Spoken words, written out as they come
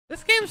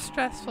This game's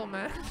stressful,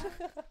 man.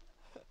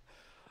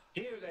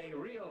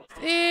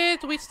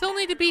 We still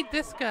need to beat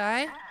this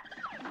guy.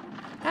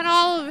 And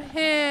all of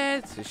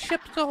his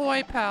ships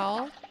ahoy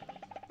pal.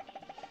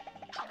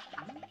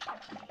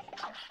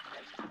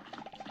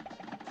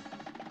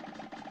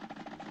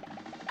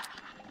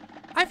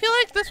 I feel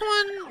like this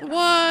one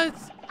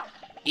was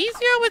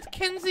easier with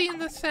Kinsey in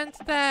the sense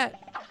that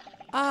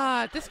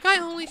this guy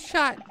only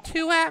shot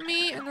 2 at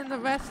me and then the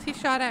rest he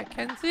shot at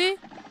Kinsey.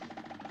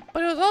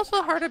 But it was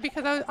also harder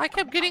because I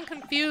kept getting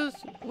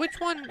confused which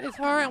one is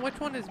her and which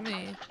one is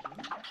me.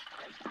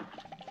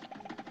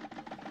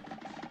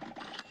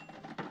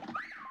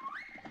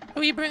 Who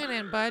are you bringing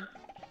in, bud?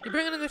 You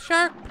bringing in the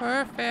shark?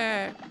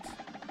 Perfect.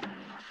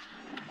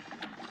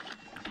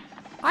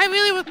 I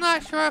really was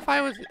not sure if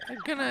I was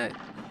gonna,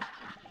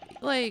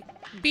 like,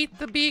 beat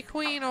the bee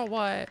queen or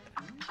what.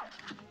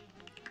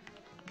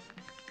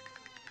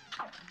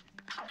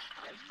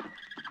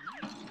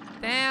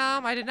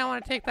 Damn, I did not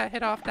want to take that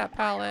hit off that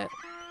pallet.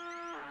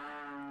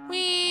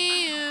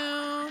 Wee.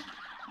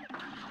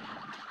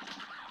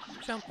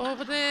 Jump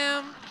over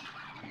them.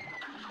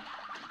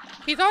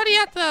 He's already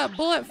at the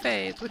bullet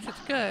phase, which is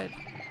good.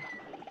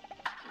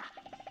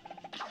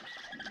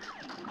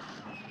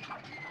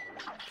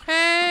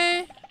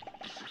 Okay.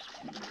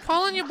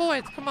 Call in your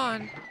boys, come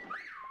on.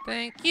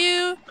 Thank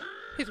you.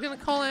 He's gonna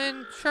call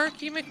in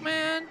Sharky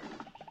McMahon.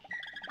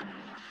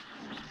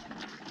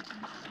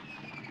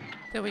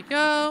 There we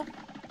go.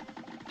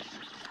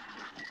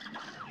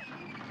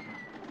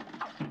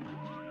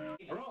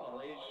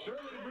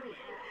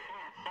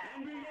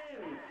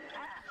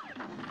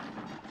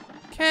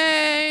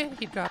 Okay,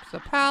 he drops the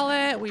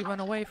pallet. We run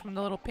away from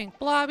the little pink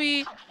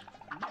blobby.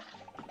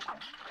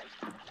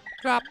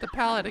 Drop the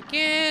pallet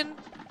again.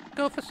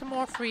 Go for some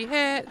more free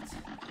hits.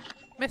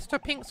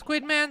 Mr. Pink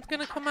Squid Man's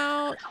gonna come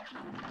out.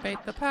 Bait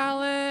the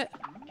pallet.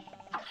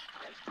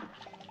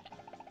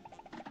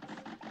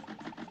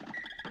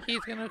 He's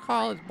gonna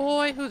call his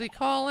boy. Who's he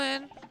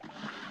calling?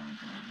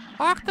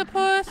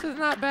 Octopus is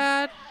not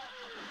bad.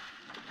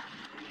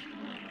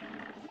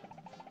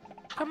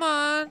 Come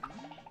on.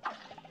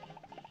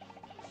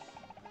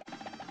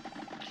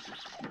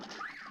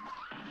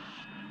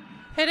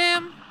 Hit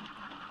him.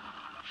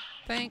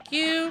 Thank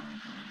you.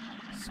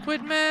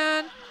 Squid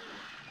Man.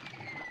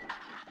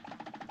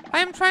 I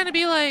am trying to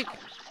be like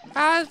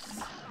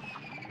as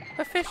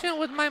efficient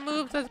with my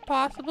moves as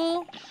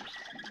possible.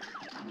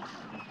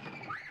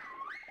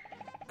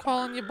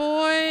 Calling you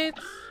boys.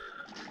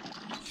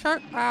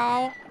 Shark.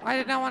 Ow. I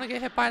did not want to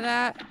get hit by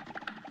that.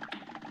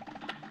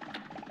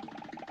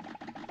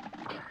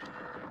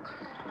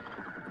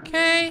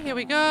 Okay, here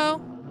we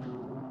go.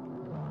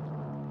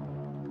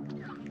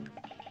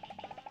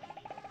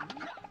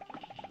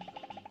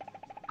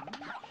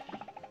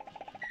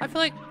 I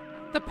feel like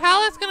the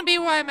pallet's gonna be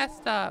where I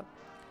messed up.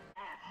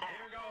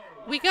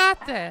 We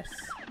got this.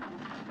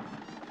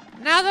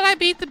 Now that I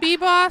beat the bee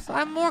boss,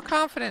 I'm more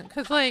confident.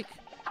 Because, like,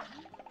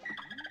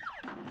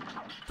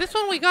 this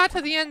one we got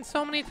to the end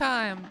so many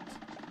times.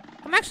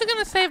 I'm actually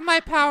gonna save my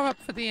power up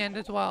for the end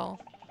as well.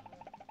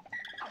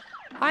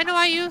 I know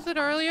I used it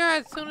earlier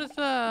as soon as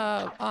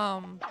the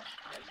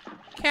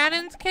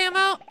cannons came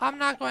out. I'm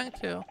not going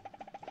to.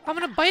 I'm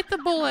gonna bite the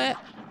bullet.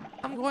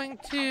 I'm going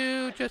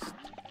to just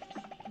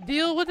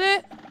deal with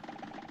it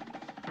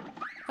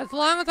as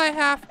long as I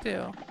have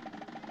to.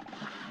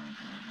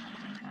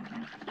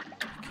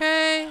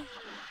 Okay.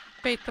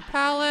 Bait the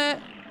pallet.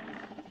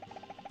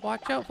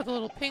 Watch out for the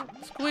little pink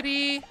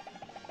squiddy.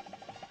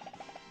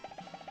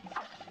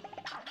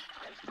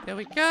 There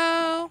we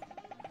go.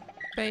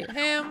 Bait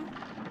him.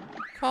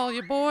 Call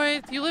your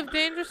boys. You live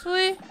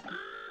dangerously?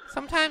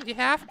 Sometimes you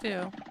have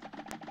to.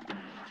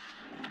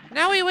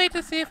 Now we wait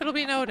to see if it'll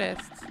be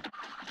noticed.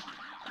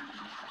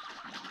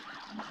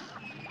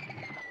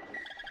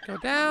 Go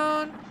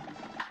down.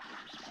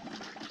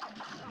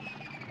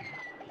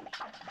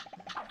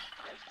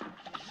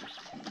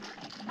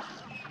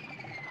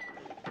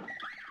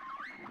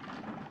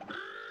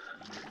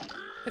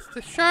 It's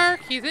the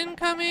shark. He's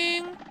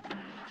incoming.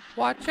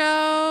 Watch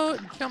out.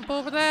 Jump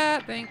over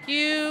that. Thank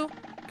you.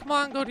 Come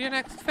on, go to your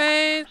next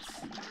phase.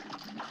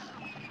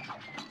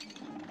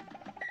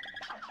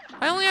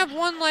 I only have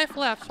 1 life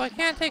left, so I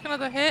can't take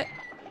another hit.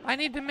 I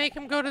need to make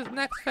him go to the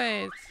next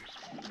phase.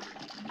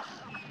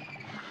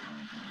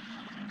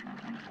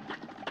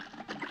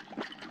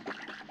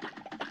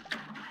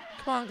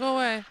 Come on, go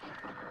away.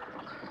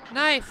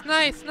 Nice,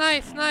 nice,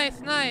 nice, nice,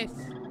 nice.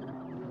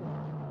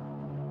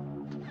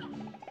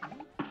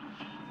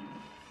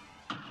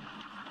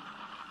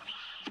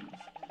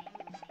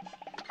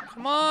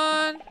 Come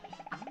on.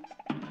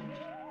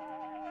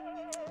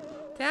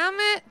 Damn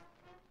it.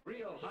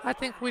 I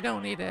think we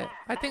don't need it.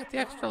 I think the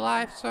extra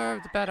life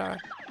serves better.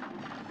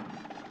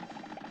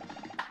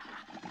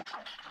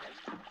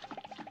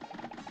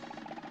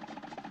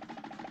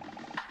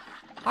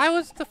 I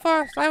was the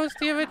first. I was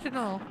the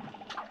original.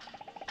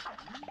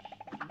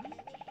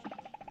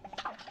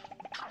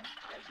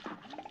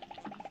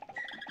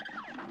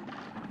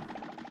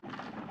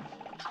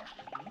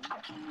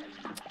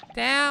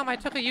 Damn. Damn, I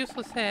took a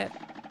useless hit.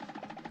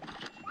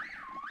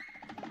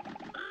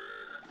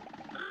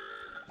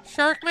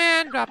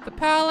 Sharkman, drop the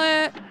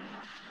pallet.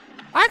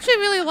 I actually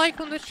really like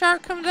when the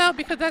shark comes out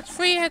because that's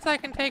 3 hits I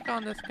can take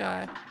on this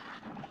guy.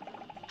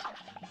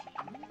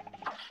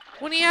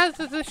 When he has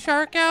the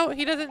shark out,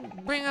 he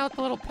doesn't bring out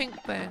the little pink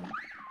thing.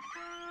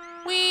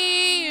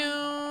 Wee.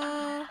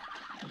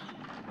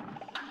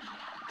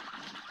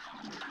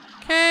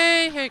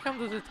 Okay, here he comes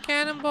with his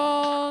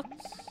cannonballs.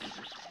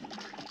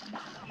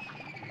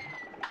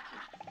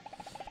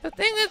 The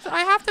thing is,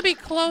 I have to be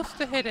close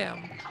to hit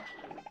him.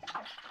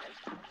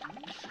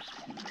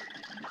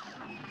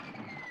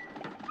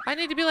 I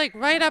need to be like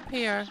right up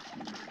here.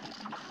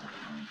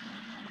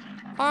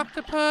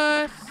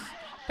 Octopus.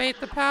 Bait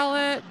the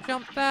pallet.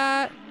 Jump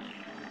that.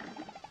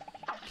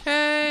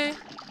 Okay.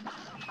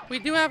 We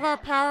do have our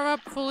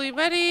power-up fully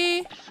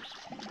ready.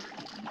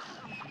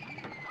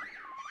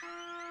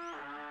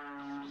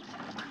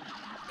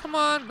 Come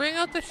on, bring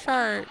out the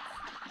shark.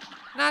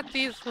 Not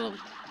these little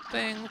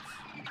things.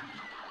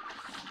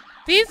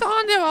 These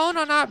on their own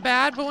are not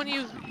bad, but when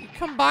you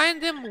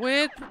combine them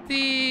with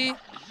the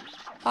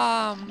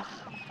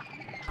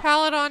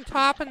pallet on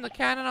top and the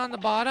cannon on the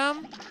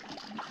bottom,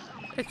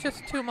 it's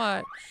just too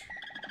much.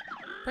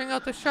 Bring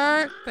out the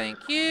shark. Thank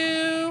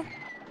you.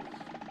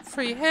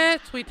 3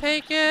 hits. We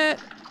take it.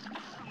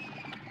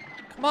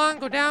 Come on,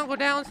 go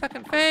down,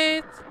 second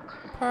phase.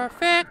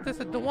 Perfect. This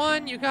is the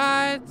one, you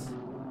guys.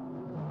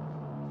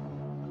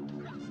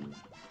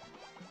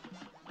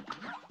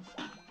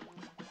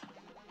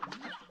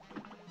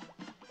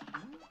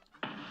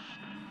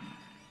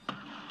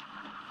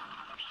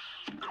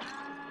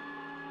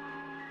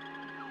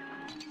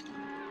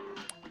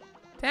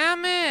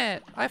 Damn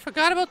it! I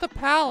forgot about the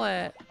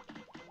pallet.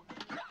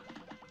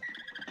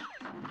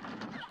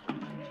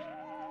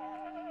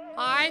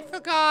 I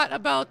forgot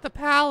about the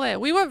pallet.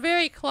 We were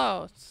very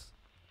close.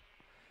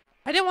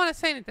 I didn't want to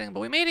say anything, but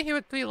we made it here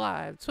with 3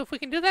 lives. So if we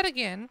can do that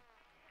again,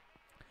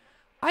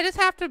 I just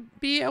have to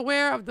be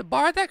aware of the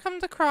bar that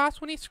comes across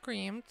when he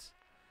screams.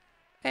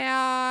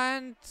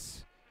 And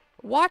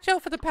watch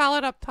out for the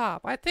pallet up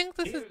top. I think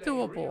this is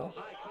doable.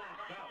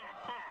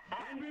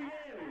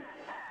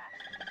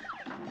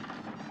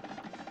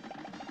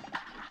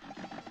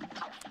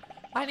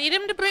 I need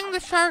him to bring the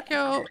shark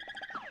out,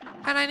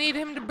 and I need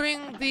him to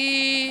bring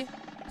the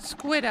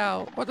squid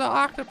out, or the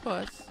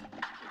octopus.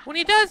 When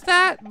he does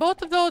that,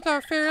 both of those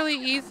are fairly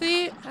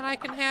easy, and I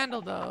can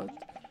handle those.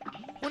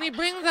 When he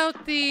brings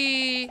out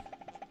the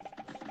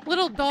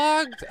little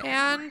dogs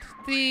and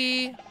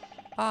the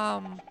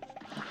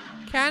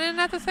cannon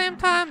at the same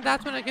time,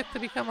 that's when it gets to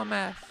become a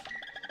mess.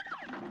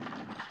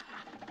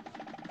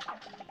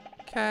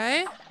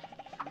 Okay.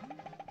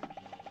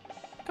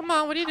 Come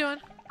on, what are you doing?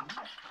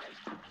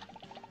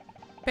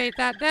 Bait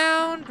that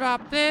down,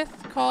 drop this,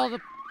 call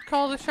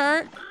the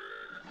shark.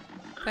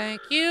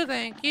 Thank you,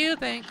 thank you,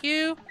 thank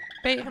you.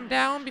 Bait him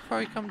down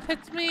before he comes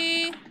hits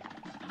me.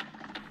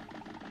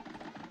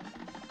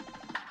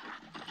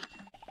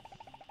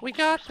 We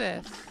got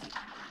this.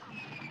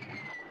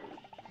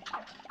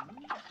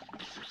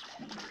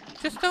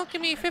 Just don't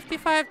give me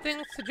 55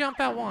 things to jump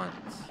at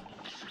once.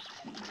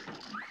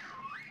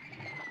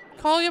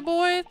 Call your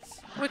boys?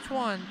 Which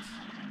ones?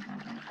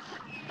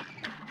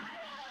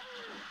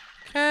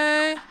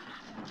 Okay.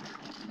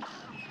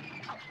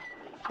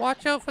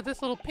 Watch out for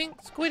this little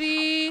pink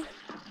squiddy.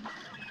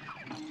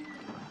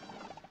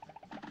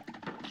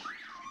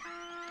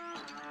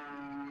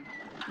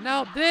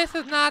 No, this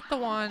is not the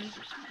one.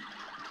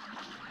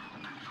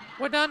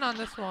 We're done on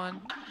this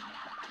one.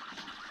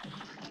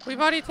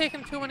 We've already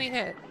taken too many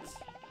hits.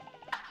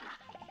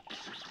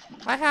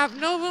 I have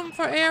no room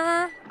for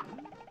error.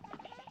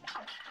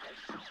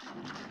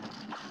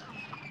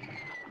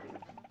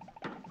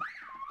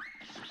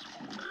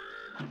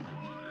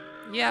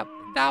 Yep,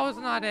 that was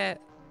not it.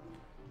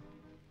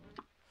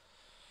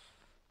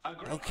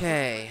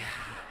 Okay.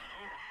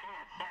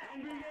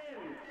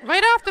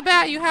 Right off the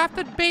bat, you have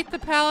to bait the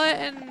pallet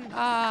and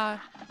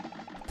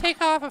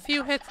take off a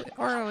few hits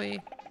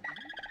early.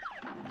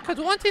 Because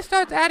once he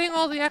starts adding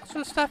all the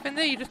extra stuff in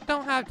there, you just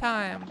don't have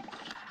time.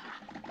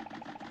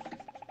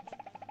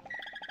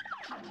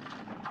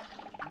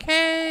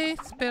 Okay,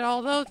 spit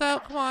all those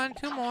out. Come on,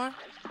 2 more.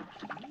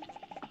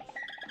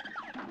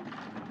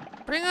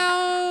 Bring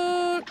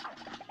out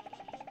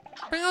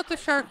the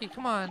Sharky,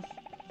 come on.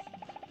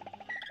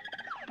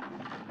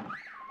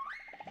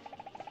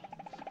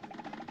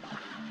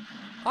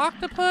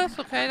 Octopus,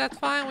 okay, that's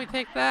fine, we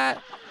take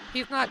that.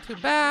 He's not too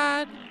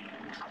bad.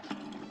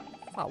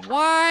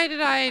 Why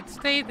did I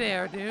stay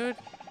there, dude?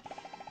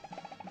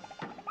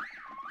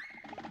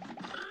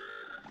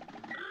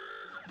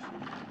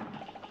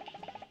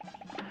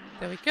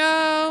 There we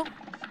go.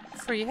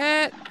 3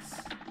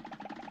 hits.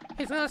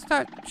 He's gonna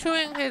start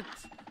chewing his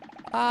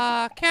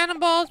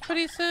cannonballs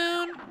pretty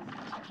soon.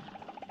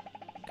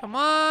 Come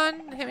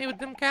on, hit me with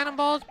them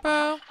cannonballs,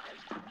 bro.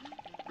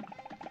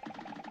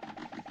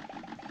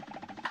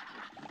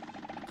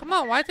 Come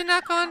on, why is he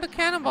not gone to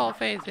cannonball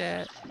phase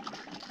yet?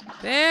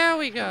 There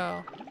we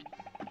go.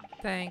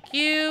 Thank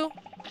you.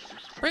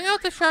 Bring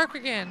out the shark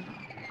again.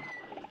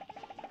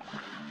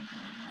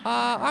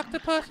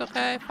 Octopus,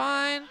 okay,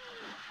 fine.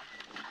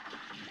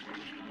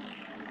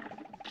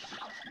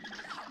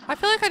 I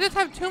feel like I just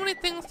have too many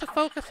things to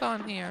focus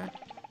on here.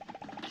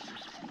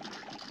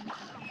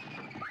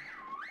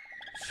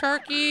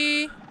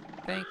 Sharky,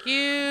 thank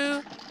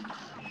you.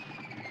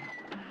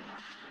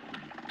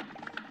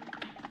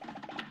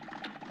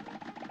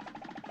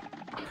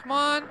 Come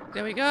on,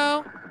 there we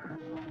go.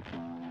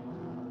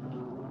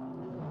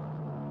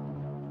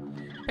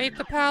 Bait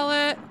the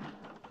pallet.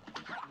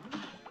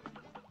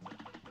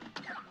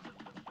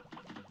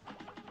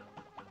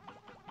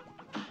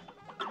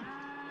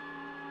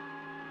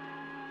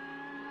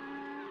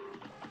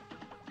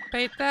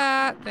 Bait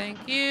that,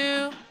 thank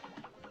you.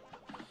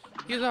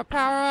 Use our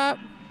power up.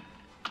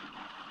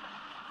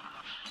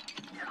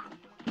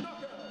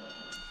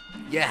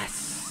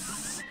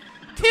 Yes!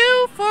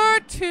 2 for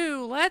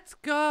 2, let's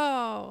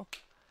go.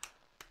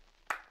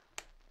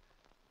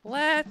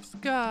 Let's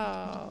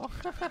go.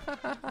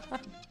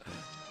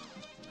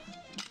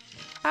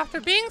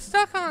 After being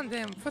stuck on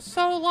them for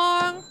so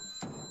long,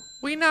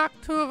 we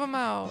knocked 2 of them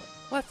out.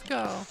 Let's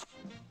go.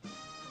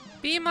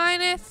 B-.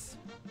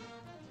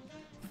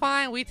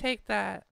 Fine, we take that.